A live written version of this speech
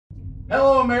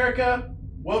Hello, America.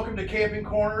 Welcome to Camping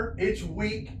Corner. It's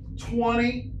week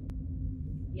 20.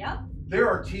 Yep. There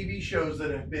are TV shows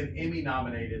that have been Emmy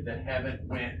nominated that haven't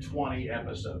went 20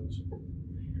 episodes.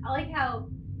 I like how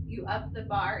you up the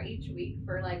bar each week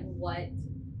for like what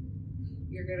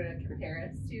you're gonna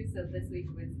compare us to. So this week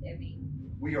was Emmy.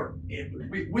 We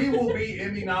will be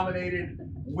Emmy nominated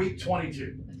week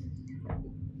 22.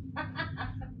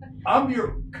 I'm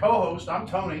your co-host. I'm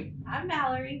Tony, I'm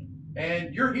Mallory.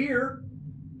 and you're here.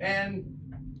 And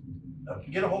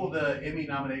get a hold of the Emmy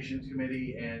nominations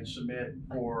committee and submit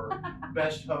for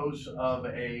best host of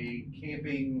a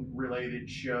camping related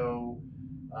show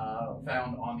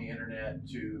found on the internet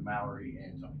to Mallory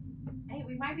and Tony. Hey,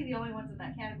 we might be the only ones in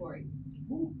that category.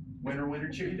 Ooh,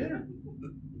 winner, chicken dinner.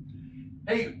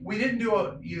 Hey, we didn't do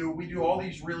we do all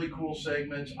these really cool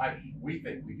segments. We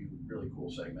think we do really cool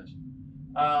segments.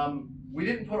 We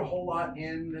didn't put a whole lot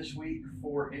in this week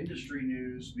for industry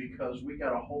news because we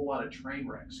got a whole lot of train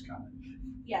wrecks coming.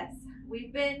 Yes,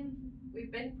 we've been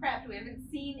prepped. We haven't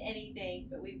seen anything,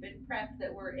 but we've been prepped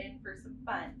that we're in for some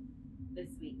fun this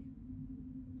week.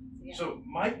 So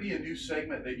might be a new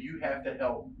segment that you have to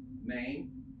help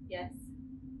name. Yes.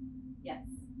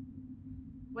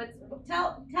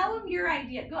 Tell them your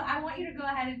idea. Go. I want you to go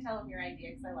ahead and tell them your idea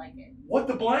because I like it. What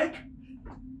the blank?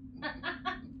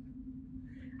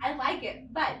 I like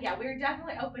it, but yeah, we're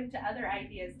definitely open to other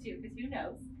ideas too, because who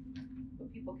knows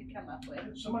what people could come up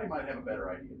with. Somebody might have a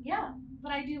better idea. Yeah,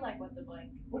 but I do like what the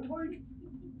blank. What the blank?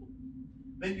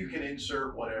 Then you can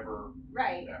insert whatever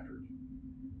right after.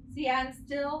 So yeah, and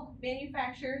still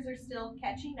manufacturers are still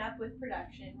catching up with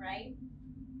production, right?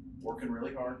 Working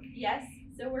really hard. Yes,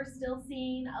 so we're still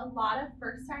seeing a lot of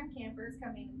first-time campers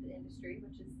coming into the industry,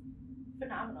 which is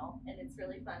phenomenal, and it's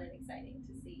really fun and exciting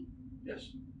to see.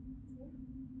 Yes.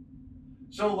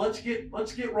 So let's get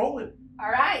rolling.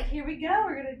 All right, here we go.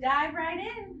 We're gonna dive right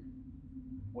in.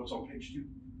 What's on page 2?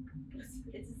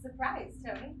 It's a surprise,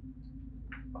 Tony.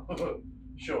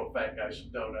 Show a fat guy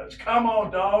some donuts. Come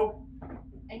on, dog.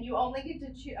 And you only get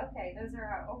to choose. Okay, those are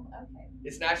our own. Okay.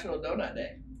 It's National Donut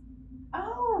Day.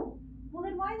 Oh, well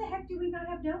then why the heck do we not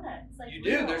have donuts? Like You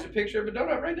real? do. There's a picture of a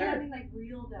donut right But I there. mean, like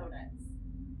real donuts,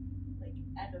 like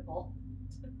edible.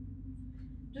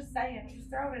 Just saying, just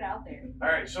throwing it out there. All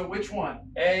right. So which one?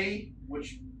 A,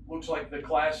 which looks like the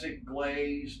classic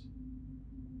glazed.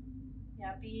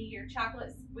 Yeah, B, your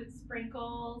chocolate with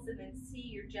sprinkles, and then C,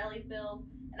 your jelly filled.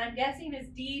 And I'm guessing as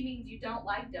D means you don't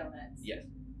like donuts. Yes.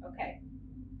 Okay.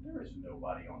 There is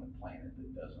nobody on the planet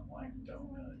that doesn't like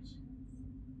donuts.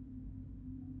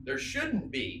 There shouldn't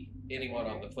be anyone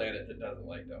on the planet that doesn't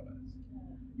like donuts.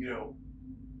 You know,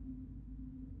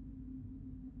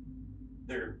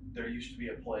 there used to be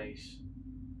a place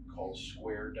called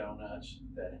Square Donuts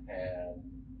that had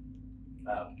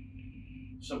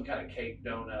some kind of cake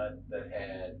donut that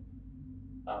had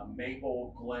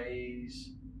maple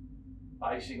glaze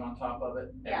icing on top of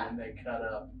it, and then they cut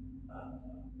up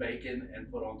bacon and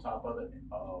put on top of it.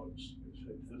 Oh,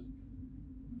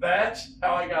 that's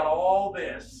how I got all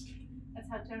this. That's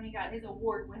how Tony got his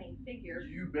award-winning figure.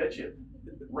 You betcha.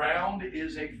 Round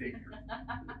is a figure.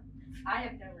 I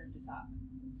have no room to talk.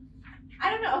 I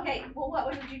don't know. Okay, well, what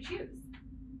would you choose?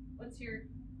 What's your...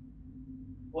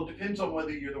 Well, it depends on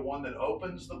whether you're the one that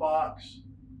opens the box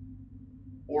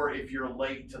or if you're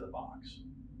late to the box.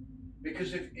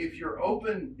 Because if you're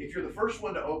the first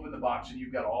one to open the box and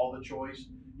you've got all the choice,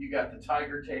 you got the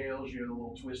tiger tails, the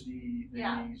little twisty thingies,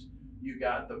 Yeah. You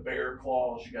got the bear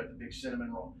claws, you got the big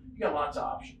cinnamon roll, you got lots of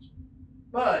options.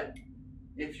 But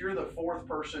if you're the fourth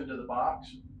person to the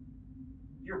box,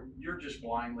 you're just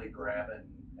blindly grabbing.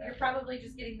 You're probably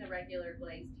just getting the regular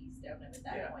glazed yeast donut at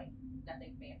that Yeah. point.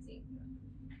 Nothing fancy.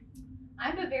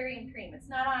 I'm Bavarian cream. It's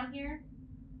not on here,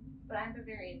 but I'm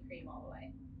Bavarian cream all the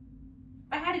way.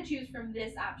 If I had to choose from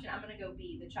this option, I'm going to go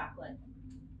B, the chocolate.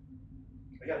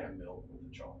 I gotta have milk with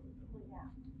the chocolate.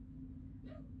 Well,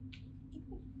 yeah.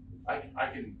 I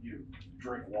can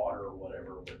drink water or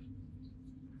whatever with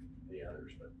the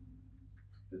others, but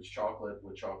if it's chocolate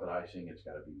with chocolate icing, it's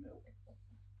got to be milk.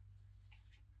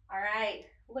 All right.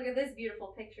 Look at this beautiful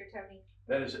picture, Tony.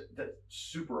 That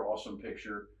super awesome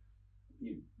picture.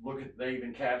 You they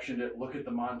even captioned it. Look at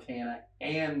the Montana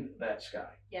and that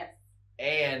sky. Yes.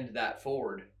 And that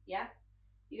Ford. Yeah.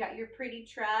 You got your pretty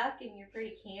truck and your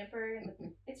pretty camper,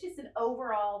 and it's just an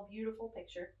overall beautiful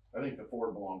picture. I think the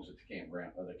Ford belongs at the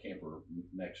campground, or the camper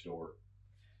next door.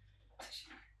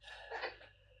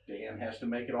 Dan has to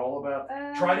make it all about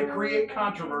try to create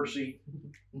controversy.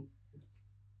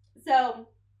 So,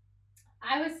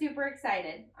 I was super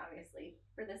excited, obviously,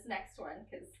 for this next one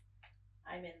because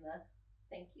I'm in the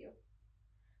thank you.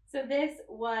 So this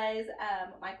was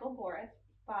Michael Boris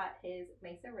bought his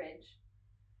Mesa Ridge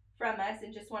from us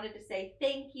and just wanted to say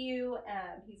thank you.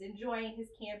 He's enjoying his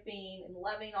camping and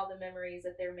loving all the memories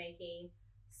that they're making.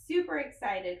 Super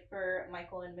excited for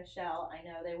Michael and Michelle. I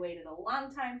know they waited a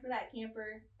long time for that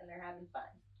camper and they're having fun.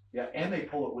 Yeah, and they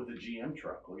pull it with the GM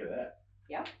truck. Look at that.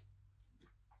 Yep.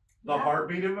 The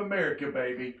heartbeat of America,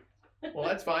 baby. Well,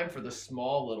 that's fine for the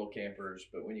small little campers,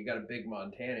 but when you got a big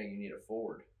Montana, you need a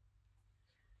Ford.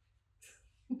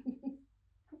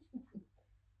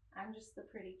 I'm just the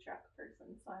pretty truck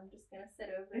person, so I'm just gonna sit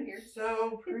over here. It's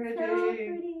so pretty. It's so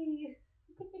pretty.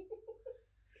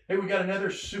 Hey, we got another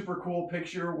super cool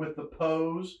picture with the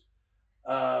pose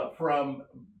from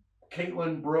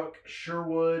Caitlin Brooke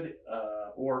Sherwood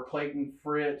or Clayton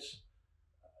Fritz.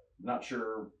 Not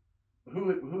sure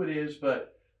who it is,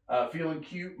 but feeling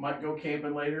cute. Might go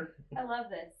camping later. I love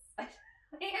this. I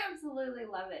absolutely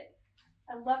love it.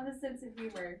 I love the sense of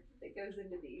humor that goes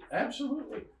into these.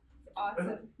 Absolutely. It's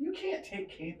awesome. You can't take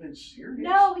camping serious.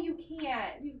 No, you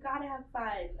can't. You've got to have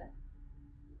fun.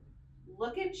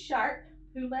 Looking sharp.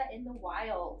 Puma in the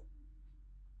wild.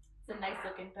 It's a nice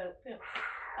looking puma.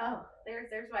 Oh, there's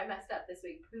why I messed up this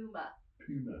week. Puma.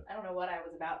 Puma. I don't know what I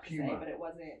was about to say, Puma. but it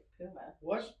wasn't Puma.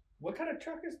 What kind of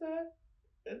truck is that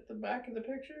at the back of the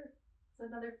picture? It's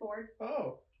another Ford.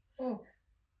 Oh.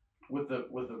 With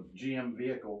the GM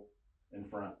vehicle in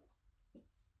front.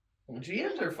 Well,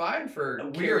 GMs are fine for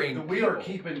We carrying are people.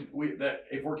 keeping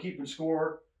if we're keeping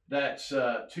score, that's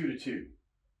 2-2.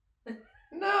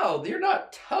 No, you're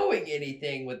not towing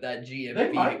anything with that GM They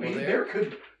vehicle might be. there.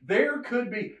 There could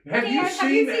be. Have Dan, you have seen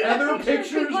you seen the other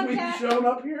pictures we pictures looked we've at? shown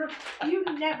up here? You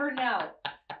never know.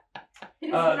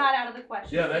 It's not out of the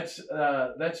question. Yeah,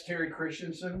 that's Terry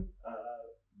Christensen.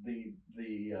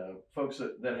 The folks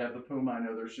that have the Puma, I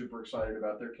know they're super excited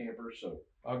about their campers. So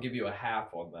I'll give you a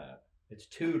half on that. It's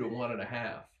 2 to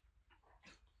 1.5.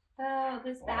 Oh,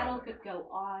 this battle could go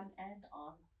on and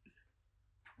on.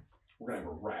 we're gonna have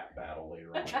a rap battle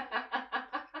later on.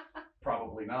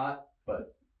 Probably not,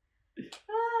 but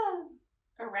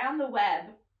Around the web.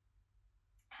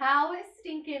 How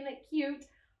stinking cute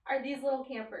are these little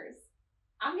campers?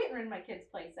 I'm getting rid of my kid's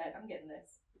playset. I'm getting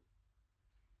this.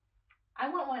 I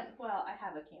want one. Well, I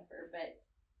have a camper, but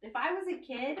if I was a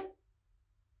kid,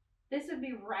 this would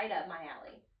be right up my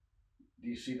alley. do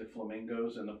you see the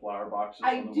flamingos in the flower boxes?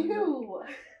 I on the window? do.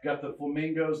 Got the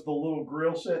flamingos, the little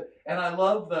grill set, and I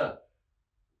love the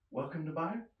welcome to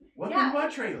my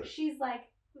trailer. She's like,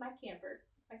 my camper,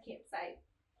 my campsite.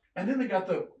 And then they got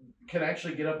can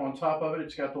actually get up on top of it.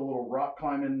 It's got the little rock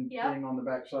climbing Yep. thing on the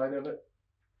back side of it.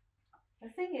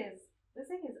 This thing is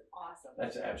awesome. That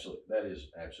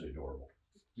is absolutely adorable.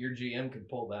 Your GM could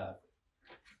pull that.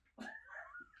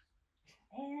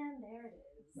 And there it is.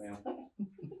 Well,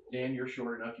 Dan, you're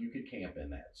short enough you could camp in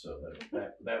that, so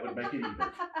that would make it even.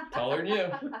 Taller than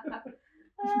you.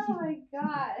 Oh my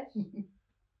gosh.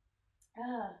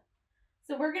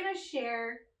 So we're going to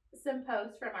share some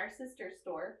posts from our sister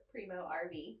store, Primo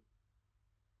RV.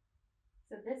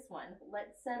 So this one,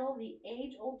 let's settle the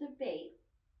age-old debate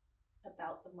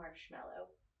about the marshmallow.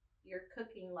 Your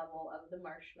cooking level of the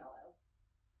marshmallow.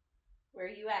 Where are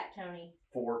you at, Tony?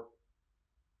 4,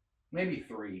 maybe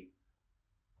 3.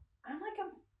 I'm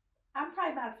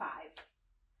probably about a 5.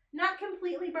 Not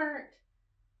completely burnt,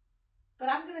 but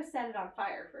I'm going to set it on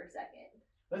fire for a second.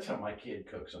 That's how my kid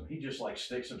cooks them. He just like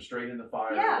sticks them straight in the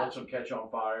fire, Yeah. lets them catch on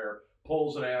fire,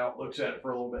 pulls it out, looks at it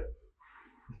for a little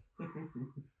bit,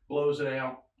 blows it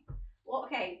out. Well,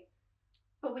 okay,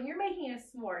 but when you're making a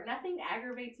s'more, nothing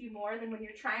aggravates you more than when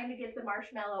you're trying to get the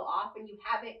marshmallow off and you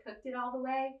haven't cooked it all the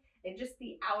way, and just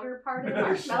the outer part of the It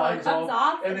marshmallow slides comes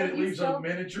off, And then it you leaves still... a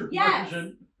miniature Yes.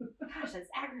 version. Gosh, that's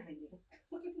aggravating.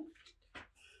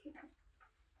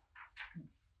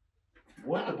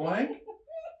 What the blank?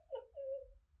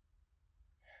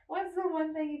 What's the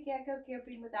one thing you can't go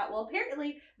camping without? Well,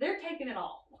 apparently they're taking it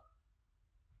all.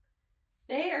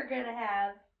 They are going to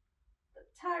have the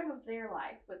time of their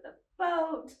life with a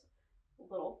boat, a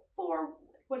little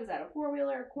what is that, a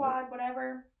 4-wheeler, a quad,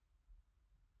 whatever.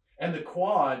 And the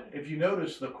quad, if you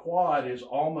notice, the quad is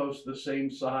almost the same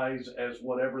size as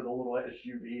whatever the little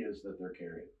SUV is that they're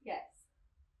carrying. Yes.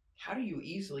 How do you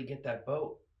easily get that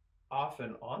boat off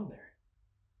and on there?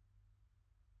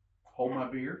 Hold my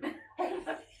beer.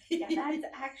 Yeah, that's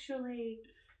actually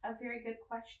a very good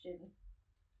question.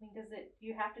 I mean,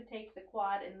 you have to take the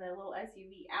quad and the little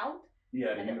SUV out?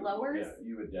 Yeah, And it lowers? Yeah,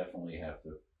 you would definitely have to.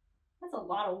 That's a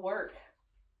lot of work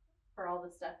for all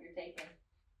the stuff you're taking.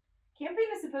 Camping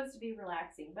is supposed to be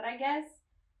relaxing, but I guess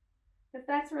if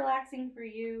that's relaxing for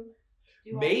you,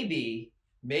 Maybe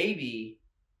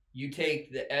you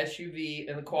take the SUV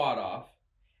and the quad off,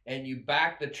 and you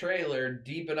back the trailer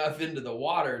deep enough into the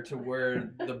water to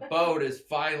where the boat is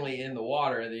finally in the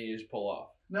water, and then you just pull off.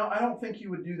 No, I don't think you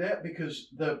would do that because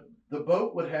the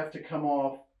boat would have to come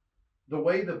off. The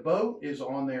way the boat is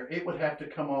on there, it would have to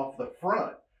come off the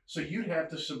front. So you'd have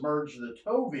to submerge the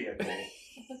tow vehicle.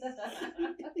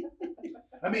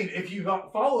 I mean, if you've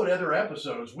followed other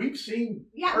episodes, we've seen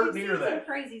Yeah, Kurt we've near seen some that.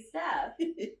 crazy stuff.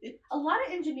 A lot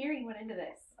of engineering went into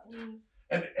this. I mean,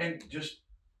 And just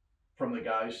from the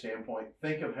guy's standpoint,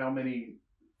 think of how many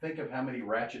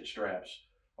ratchet straps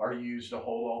are used to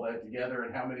hold all that together,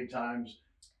 and how many times.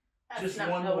 that's Just not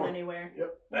one going more. anywhere.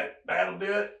 Yep, that'll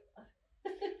do it.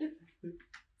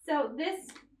 So this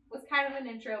was kind of an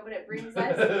intro, but it brings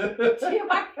us to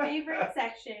our favorite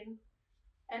section,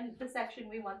 and the section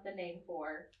we want the name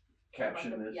for.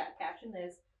 Caption this. Yeah, caption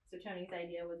this. So Tony's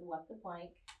idea was what the blank.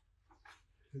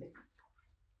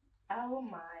 Oh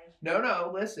my.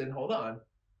 No, listen, hold on.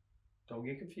 Don't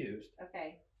get confused.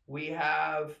 Okay. We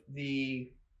have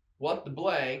the what the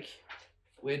blank,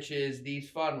 which is these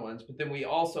fun ones, but then we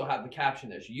also have the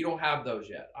caption issue. You don't have those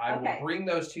yet. I Okay. will bring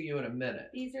those to you in a minute.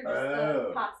 These are just Oh.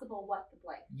 the possible what the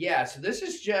blank. Yeah, so this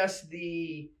is just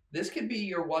this could be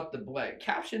your what the blank.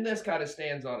 Caption this kind of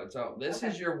stands on its own. This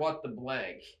is Okay. your what the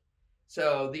blank.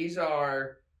 So these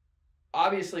are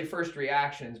obviously first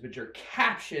reactions, but your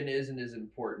caption isn't as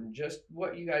important. Just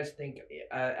what you guys think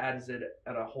as it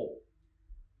at a whole.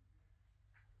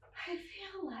 I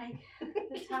feel like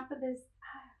the top of this,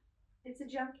 it's a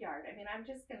junkyard. I mean, I'm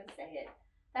just going to say it.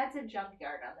 That's a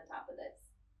junkyard on the top of this.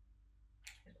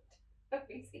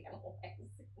 Crazy analyzing.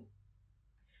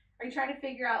 Are you trying to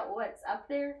figure out what's up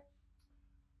there?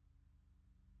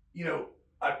 You know,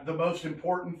 the most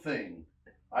important thing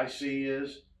I see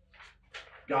is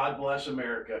God bless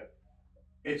America.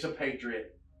 It's a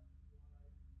patriot.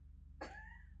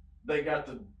 They got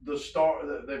the star.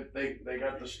 They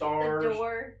got the stars The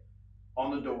door.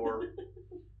 on the door,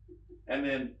 and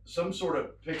then some sort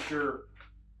of picture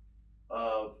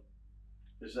of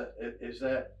is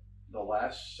that the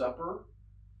Last Supper?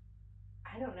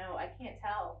 I don't know. I can't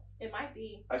tell. It might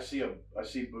be. I see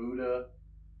Buddha,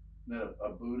 and then a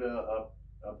Buddha up.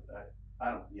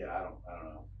 I don't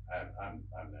know. I'm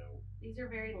no. These are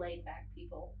very laid back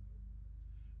people.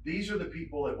 These are the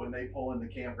people that when they pull in the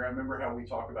campground, remember how we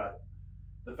talk about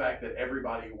the fact that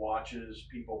everybody watches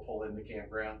people pull in the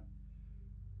campground?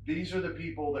 These are the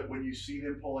people that when you see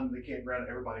them pull into the campground,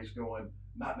 everybody's going,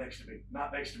 not next to me,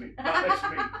 not next to me, not next to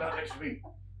me, not next to me.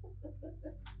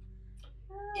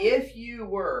 If you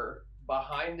were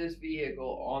behind this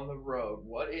vehicle on the road,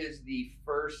 what is the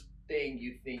first thing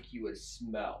you think you would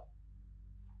smell?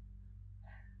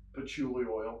 Patchouli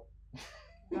oil.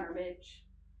 Garbage.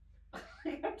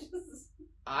 I'm just...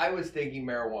 I was thinking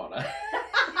marijuana.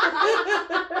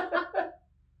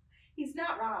 He's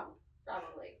not wrong,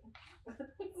 probably.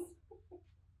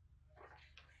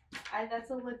 That's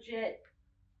a legit.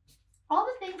 All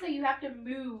the things that you have to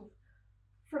move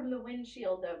from the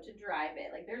windshield though to drive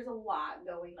it, like there's a lot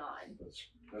going on.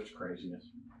 That's craziness.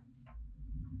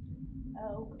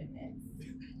 Oh goodness.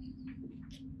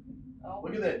 Oh.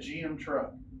 Look at that GM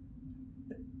truck.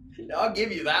 I'll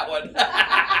give you that one.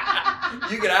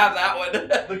 You can have that one.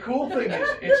 The cool thing is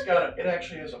it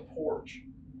actually has a porch.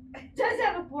 It does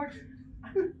have a porch.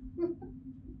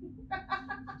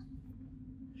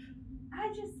 I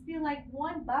just feel like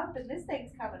one bump and this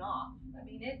thing's coming off. I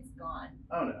mean, it's gone.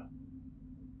 Oh no.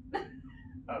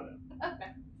 Oh no.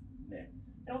 Okay. Yeah.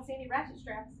 I don't see any ratchet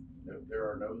straps. No, there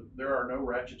are no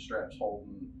ratchet straps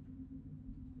holding.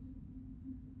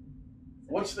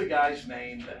 What's the guy's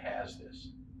name that has this?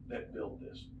 That built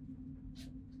this?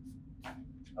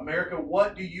 America,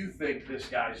 what do you think this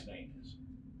guy's name is?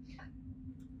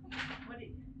 What do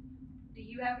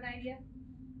you have an idea?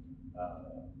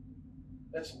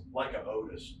 That's like a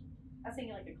Otis. I was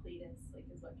thinking like a Cletus, like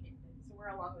is what came in. So we're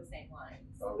along the same lines.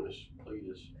 Otis,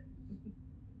 Cletus.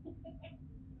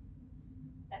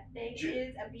 That thing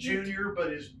is a beaut. Junior, but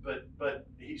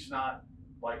he's not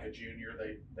like a junior.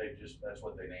 They just that's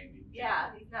what they named him. Yeah,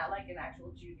 he's not like an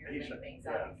actual junior or He's anything.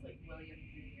 not- So yeah. he's like William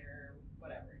Junior or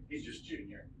whatever. He's just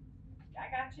junior. I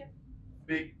got you.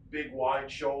 Big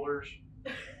wide shoulders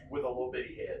with a little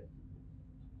bitty head.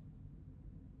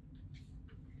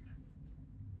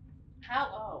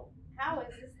 How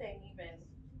is this thing even?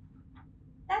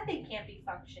 That thing can't be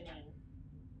functioning.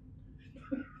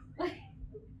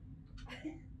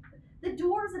 The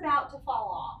door's about to fall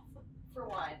off, for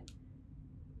one.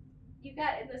 You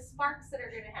got and the sparks that are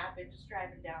going to happen just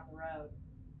driving down the road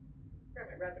from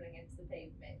it rubbing against the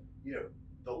pavement. You know,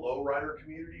 the lowrider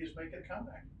community is making a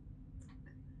comeback.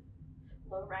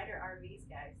 Lowrider RVs,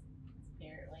 guys.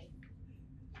 Apparently.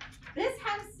 This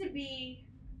has to be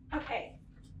okay.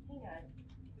 Hang on.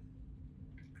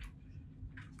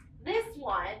 This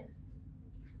one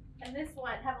and this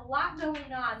one have a lot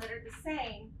going on that are the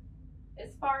same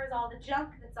as far as all the junk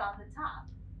that's on the top.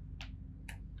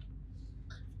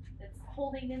 It's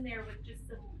holding in there with just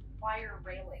some wire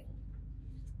railing.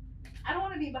 I don't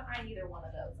want to be behind either one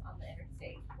of those on the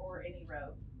interstate or any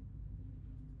road.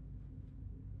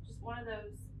 Just one of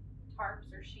those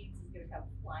tarps or sheets is going to come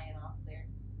flying off there.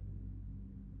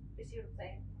 You see what I'm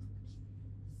saying?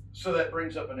 So that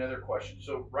brings up another question.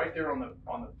 So right there on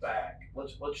the back,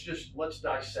 let's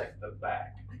dissect the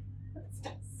back. Let's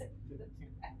dissect the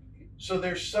back. So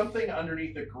there's something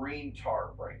underneath the green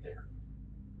tarp right there.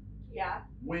 Yeah.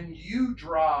 When you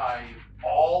drive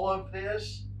all of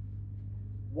this,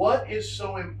 what is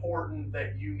so important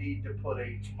that you need to put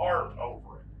a tarp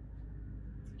over it?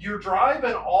 You're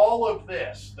driving all of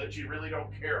this that you really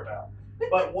don't care about,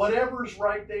 but whatever's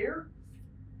right there,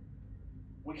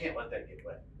 we can't let that get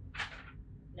wet.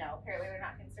 No, apparently they're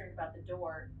not concerned about the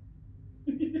door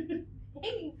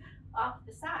hanging off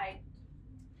the side.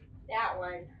 That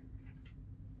one.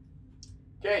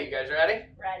 Okay, you guys ready?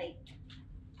 Ready.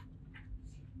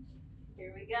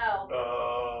 Here we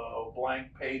go. Blank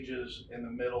pages in the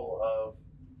middle of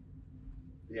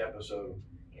the episode.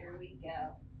 Here we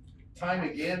go. Time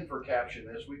again for caption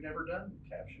this. We've never done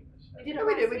caption this. We did Yeah, it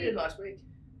we last did. We week. did last week.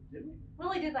 Did we? We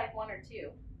only did like one or two.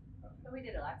 But we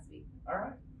did it last week. All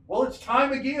right. Well, it's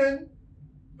time again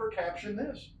for caption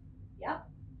this. Yep.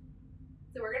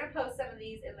 So we're gonna post some of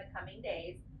these in the coming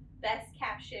days. Best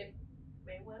caption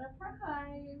may win a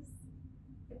prize.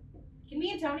 Can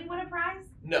me and Tony win a prize?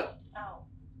 No. Oh,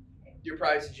 Your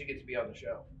prize is you get to be on the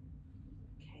show.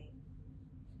 okay.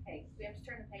 Okay, we have to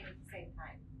turn the page at the same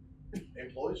time.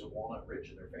 Employees of Walnut Ridge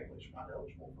and their families are not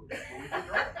eligible for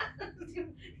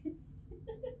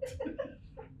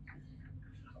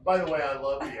By the way, I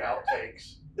love the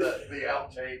outtakes. The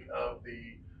outtake of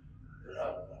the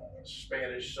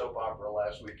Spanish soap opera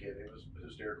last weekend. It was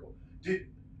hysterical.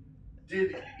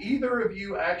 Did either of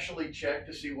you actually check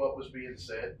to see what was being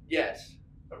said? Yes.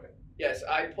 Okay. Yes,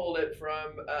 I pulled it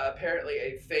from apparently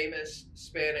a famous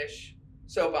Spanish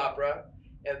soap opera,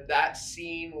 and that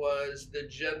scene was the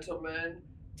gentleman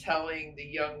telling the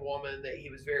young woman that he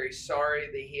was very sorry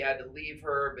that he had to leave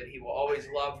her, but he will always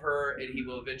love her and he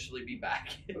will eventually be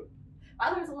back.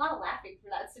 Wow, there was a lot of laughing for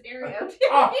that scenario too.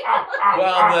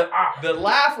 Well, the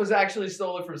laugh was actually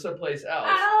stolen from someplace else.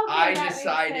 Oh, okay, I that makes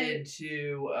decided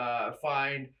to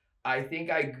find, I think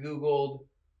I Googled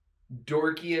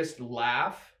dorkiest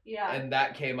laugh, Yeah. and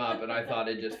that came up, and I thought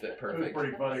it just fit It was perfect.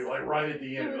 pretty funny. Like right at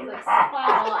the end. It it was was like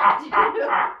like,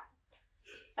 spot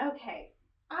on. Okay.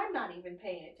 I'm not even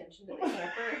paying attention to the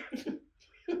camper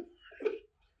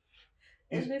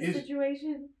in this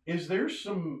situation. Is there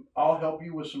some? I'll help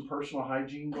you with some personal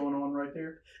hygiene going on right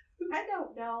there. I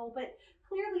don't know, but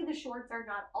clearly the shorts are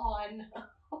not on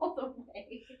all the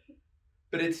way.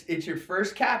 But it's your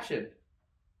first caption.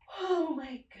 Oh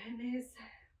my goodness.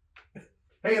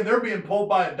 Hey, and they're being pulled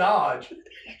by a Dodge.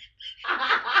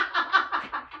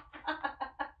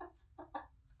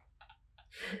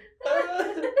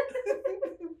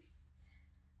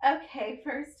 Okay,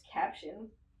 first caption.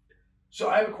 So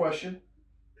I have a question.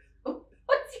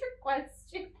 What's your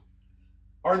question?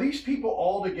 Are these people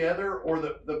all together, or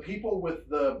the people with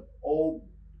the old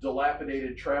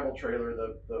dilapidated travel trailer,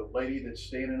 the lady that's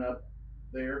standing up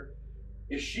there,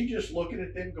 is she just looking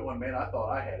at them going, man, I thought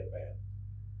I had it bad?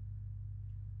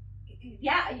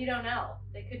 Yeah, you don't know.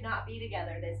 They could not be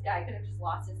together. This guy could have just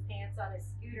lost his pants on his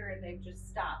scooter and they've just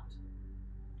stopped.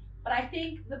 But I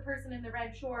think the person in the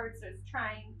red shorts is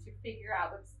trying to figure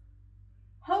out what's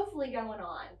hopefully going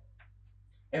on.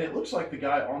 And it looks like the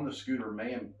guy on the scooter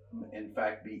may, in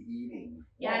fact, be eating.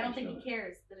 Yeah, I while don't he's think doing he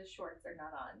cares that his shorts are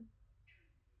not on.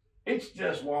 it. It's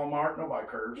just Walmart. Nobody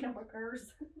cares. You know what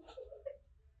cares?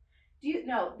 Do you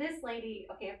know this lady?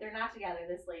 Okay, if they're not together,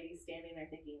 this lady's standing there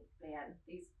thinking, "Man,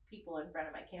 these people in front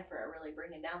of my camper are really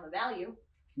bringing down the value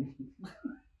of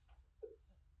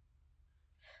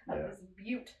Yeah. this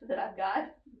butte that I've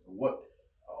got." What?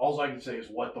 All I can say is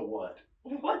what the what.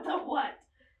 What the what?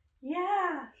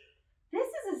 Yeah, this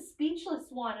is a speechless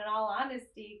one. In all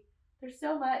honesty, there's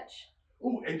so much.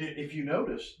 Oh, and if you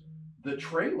notice, the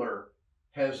trailer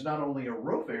has not only a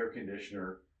roof air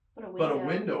conditioner, But a but a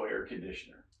window air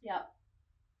conditioner. Yep.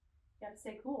 You gotta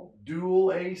stay cool. Dual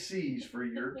ACs for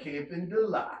your camping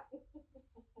delight.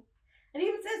 It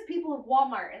even says people of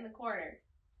Walmart in the corner.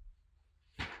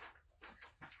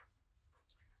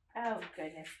 Oh,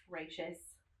 goodness gracious.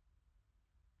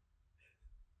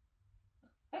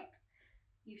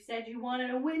 You said you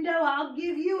wanted a window, I'll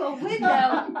give you a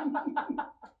window.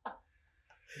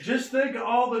 Just think of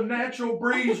all the natural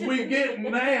breeze we getting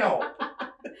now.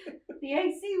 The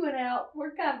AC went out.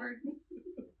 We're covered.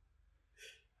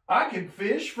 I can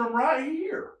fish from right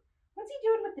here. What's he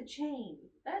doing with the chain?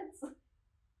 That's...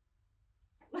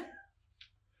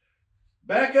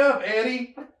 Back up,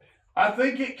 Eddie. I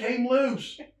think it came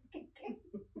loose.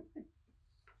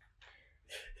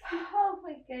 Oh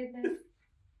my goodness.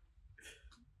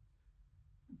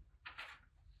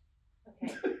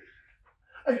 Okay.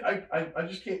 I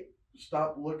just can't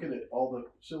stop looking at all the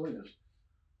silliness.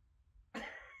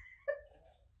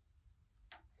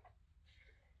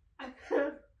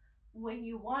 When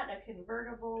you want a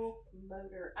convertible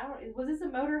motor, was this a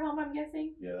motorhome, I'm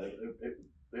guessing? Yeah,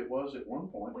 it was at one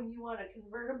point. When you want a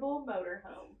convertible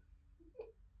motorhome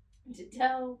to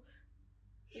tow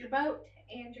your boat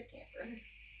and your camper.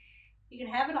 You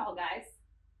can have it all, guys.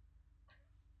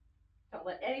 Don't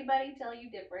let anybody tell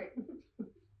you different.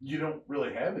 You don't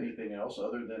really have anything else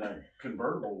other than a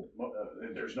convertible.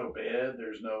 There's no bed.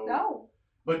 There's no. No.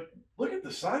 But look at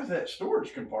the size of that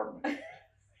storage compartment.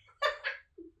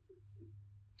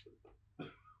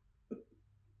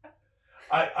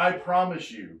 I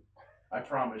promise you,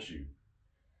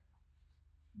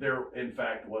 there in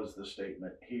fact was the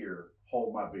statement here,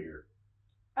 hold my beer.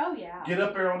 Oh yeah. Get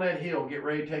up there on that hill, get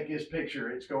ready to take this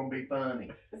picture, it's gonna be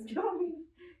funny.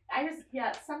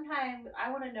 Sometimes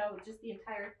I want to know just the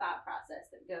entire thought process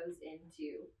that goes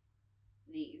into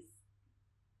these.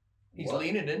 He's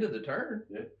leaning into the turn.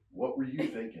 Yeah. What were you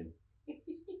thinking?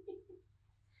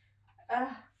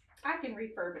 I can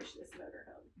refurbish this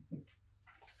motorhome.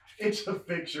 It's a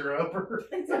fixer-upper.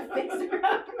 It's a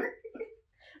fixer-upper.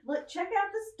 Look, check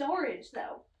out the storage,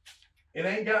 though. It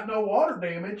ain't got no water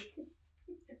damage.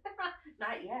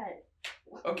 Not yet.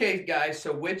 Okay, guys,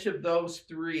 so which of those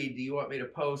three do you want me to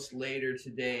post later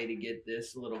today to get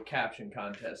this little caption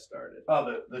contest started?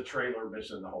 Oh, the trailer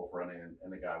missing the whole front end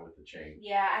and the guy with the chain.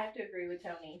 Yeah, I have to agree with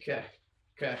Tony. Okay.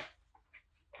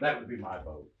 That would be my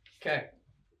vote. Okay.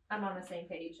 I'm on the same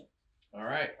page. All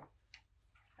right.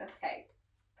 Okay.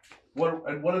 What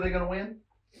are they gonna win?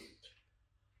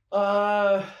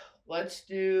 Let's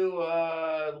do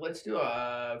a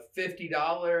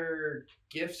 $50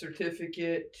 gift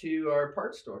certificate to our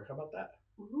parts store. How about that?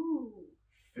 Ooh.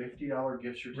 $50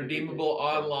 gift certificate. Redeemable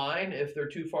online if they're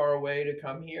too far away to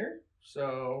come here.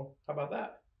 So how about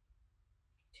that?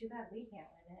 Too bad we can't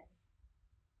win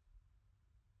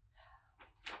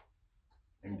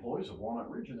it. Employees of Walnut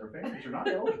Ridge and their families are not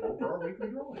eligible for our weekly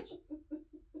drawings.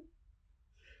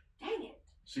 Dang it.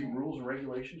 See rules and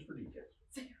regulations for details.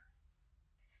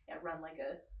 Yeah, run like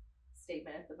a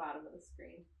statement at the bottom of the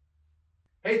screen.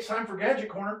 Hey, it's time for Gadget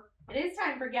Corner. It is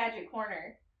time for Gadget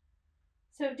Corner.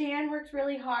 So Dan worked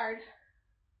really hard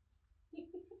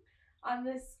on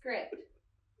this script.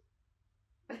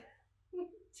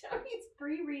 Tony's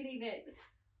pre-reading it.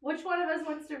 Which one of us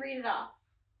wants to read it off?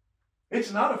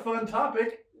 It's not a fun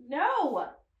topic. No.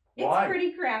 It's Why?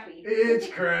 pretty crappy. It's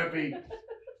crappy.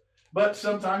 But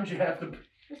sometimes you have to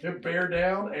bear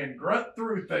down and grunt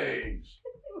through things.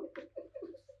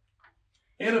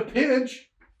 In a pinch,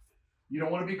 you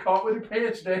don't want to be caught with your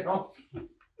pants down.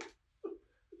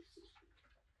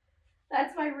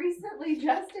 That's why recently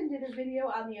Justin did a video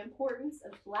on the importance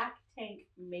of black tank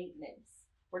maintenance.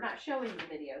 We're not showing the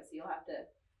video, so you'll have to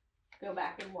go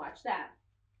back and watch that.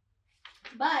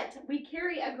 But we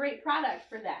carry a great product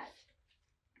for that.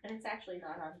 And it's actually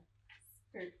not on.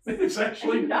 It's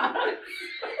actually not on.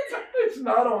 It's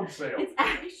not on sale. It's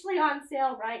actually on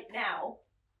sale right now.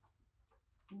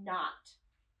 Not.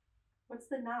 What's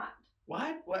the not?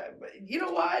 What? You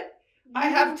know what? I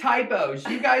have typos.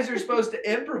 You guys are supposed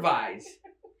to improvise.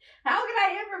 How can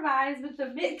I improvise with the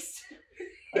mixed?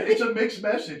 It's a mixed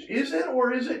message. Is it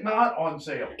or is it not on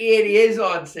sale? It is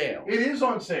on sale. It is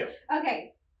on sale.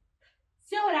 Okay.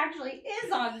 So it actually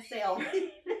is on sale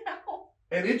right now.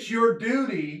 And it's your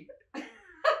duty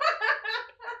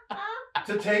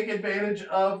to take advantage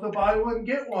of the buy one,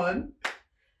 get one.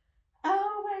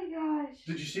 Oh my gosh.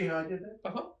 Did you see how I did that?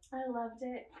 Uh-huh. I loved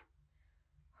it.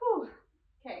 Whew.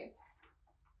 Okay.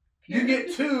 You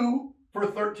get two for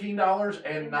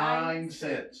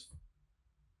 $13.09.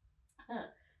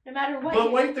 No matter what.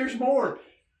 But wait, there's more.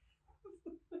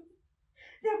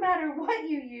 No matter what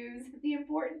you use, the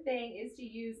important thing is to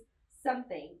use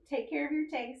something. Take care of your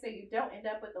tank so you don't end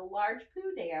up with a large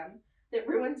poo dam that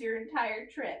ruins your entire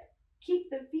trip. Keep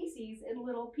the feces in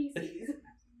little pieces.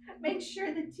 Make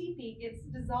sure the teepee gets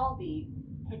dissolved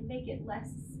and make it less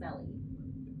smelly.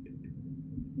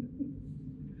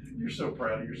 You're so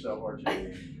proud of yourself, aren't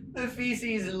you? The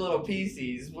feces and little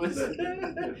PCs was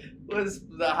was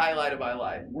the highlight of my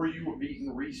life. Were you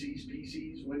eating Reese's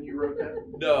Pieces when you wrote that?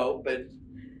 No, but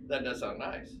that does sound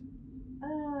nice.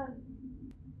 My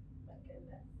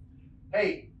goodness.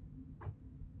 Hey,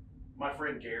 my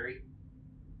friend Gary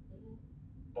Mhm.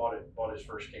 bought his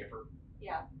first camper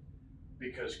Yeah.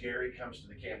 because Gary comes to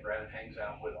the campground and hangs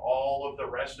out with all of the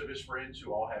rest of his friends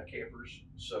who all have campers.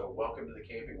 So welcome to the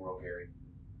camping world, Gary.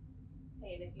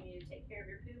 Hey, and if you need to take care of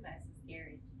your poo mess, it's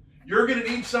scary. You're gonna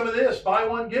need some of this. Buy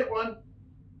one, get one.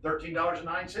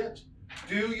 $13.09.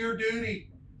 Do your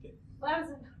duty. Well,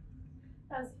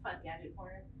 that was a fun gadget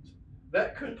corner.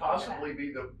 That could possibly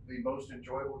be the most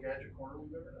enjoyable gadget corner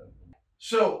we've ever done.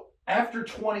 So after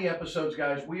 20 episodes,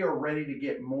 guys, we are ready to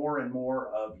get more and more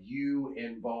of you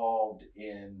involved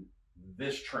in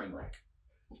this train wreck.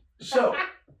 So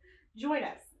Join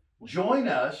us. join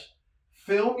us,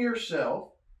 film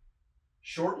yourself,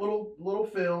 short little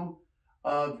film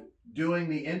of doing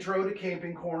the intro to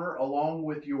Camping Corner along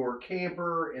with your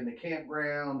camper in the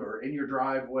campground or in your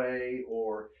driveway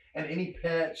and any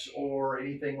pets or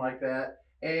anything like that,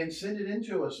 and send it in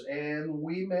to us, and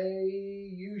we may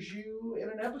use you in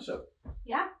an episode.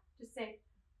 Yeah. Just say,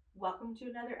 welcome to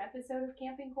another episode of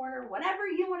Camping Corner. Whatever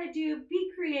you want to do,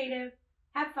 be creative,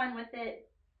 have fun with it.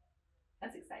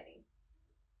 That's exciting.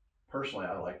 Personally,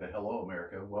 I like the hello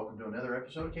America. Welcome to another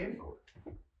episode of Camping Corner.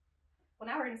 Well,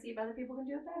 now we're going to see if other people can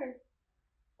do it better.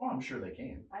 Oh, I'm sure they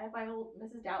can. I have my old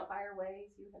Mrs. Doubtfire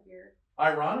ways. You have your.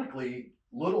 Ironically,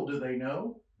 little do they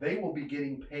know, they will be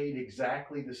getting paid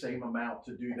exactly the same amount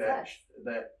to do That's us.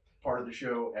 that part of the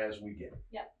show as we get.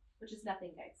 Which is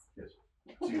nothing, guys. Yes,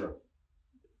 zero.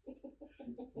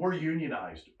 We're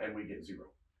unionized and we get zero.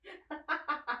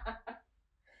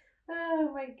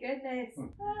 Oh my goodness.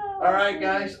 Oh, All right,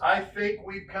 guys, I think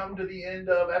we've come to the end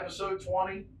of episode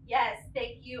 20. Yes,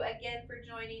 thank you again for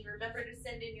joining. Remember to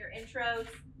send in your intros,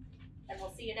 and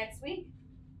we'll see you next week.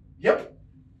 Yep.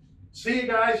 See you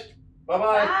guys.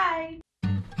 Bye-bye.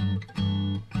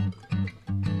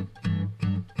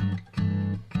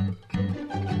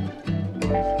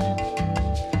 Bye.